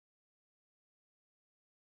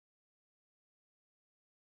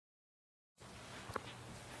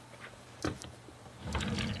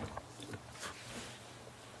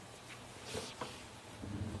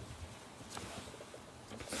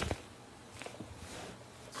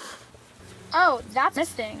Oh, that's this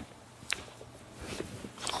thing.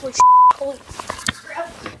 Holy holy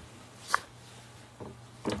crap.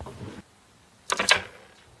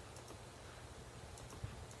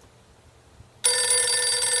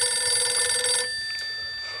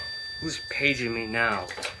 Who's paging me now?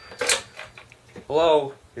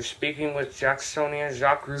 Hello, you're speaking with Jacksonia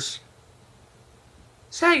Jacques. Is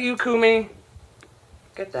that you, Kumi?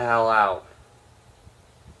 Get the hell out.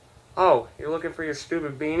 Oh, you're looking for your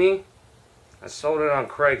stupid beanie? I sold it on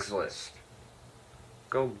Craigslist.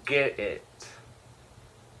 Go get it.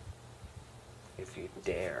 If you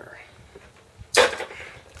dare.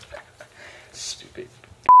 Stupid.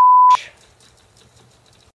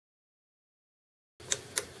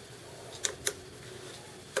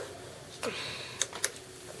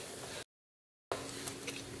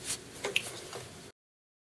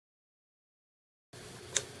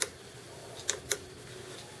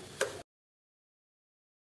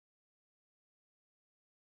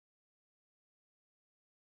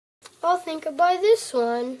 I'll think I'll buy this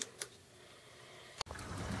one.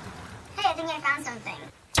 Hey, I think I found something.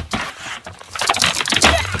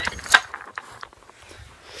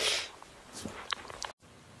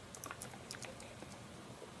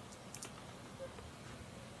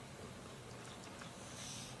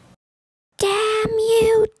 Damn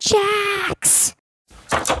you, Jax!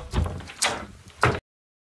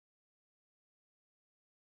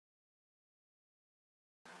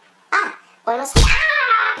 Buenos.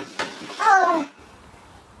 Oh,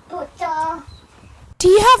 puto. Do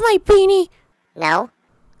you have my beanie? No.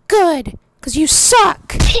 Good, 'cause you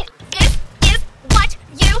suck! This is what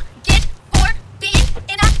you get for being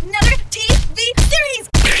in another TV series!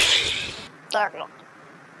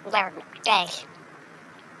 Dang.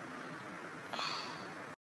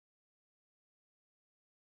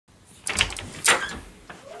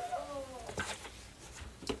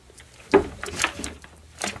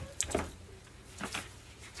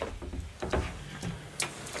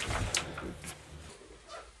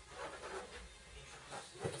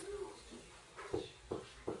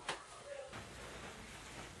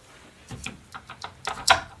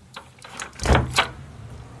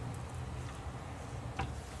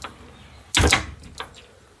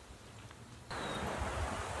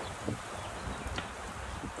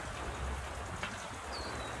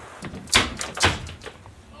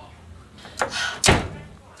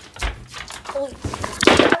 Holy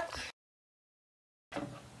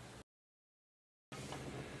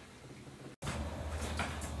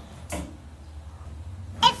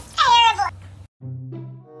It's terrible.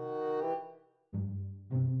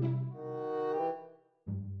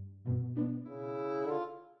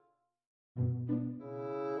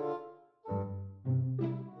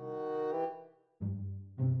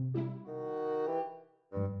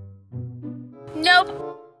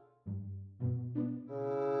 Nope.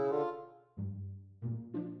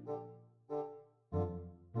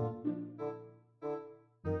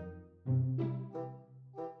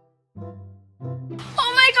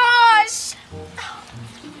 Oh my gosh!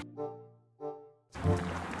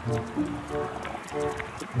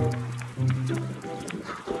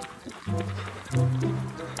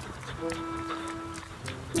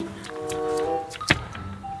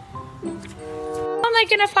 How am I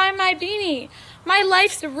gonna find my beanie? My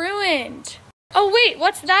life's ruined. Oh wait,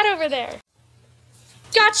 what's that over there?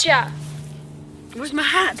 Gotcha! Where's my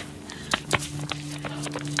hat?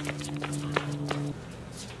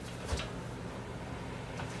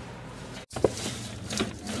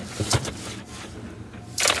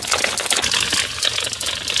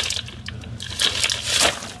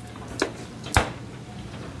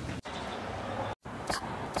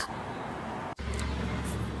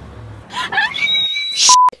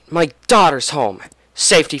 My daughter's home.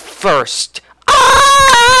 Safety first.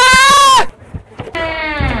 Ah!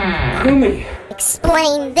 Kumi,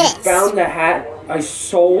 Explain this. found the hat I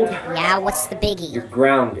sold. Yeah, what's the biggie? You're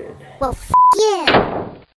grounded. Well, you.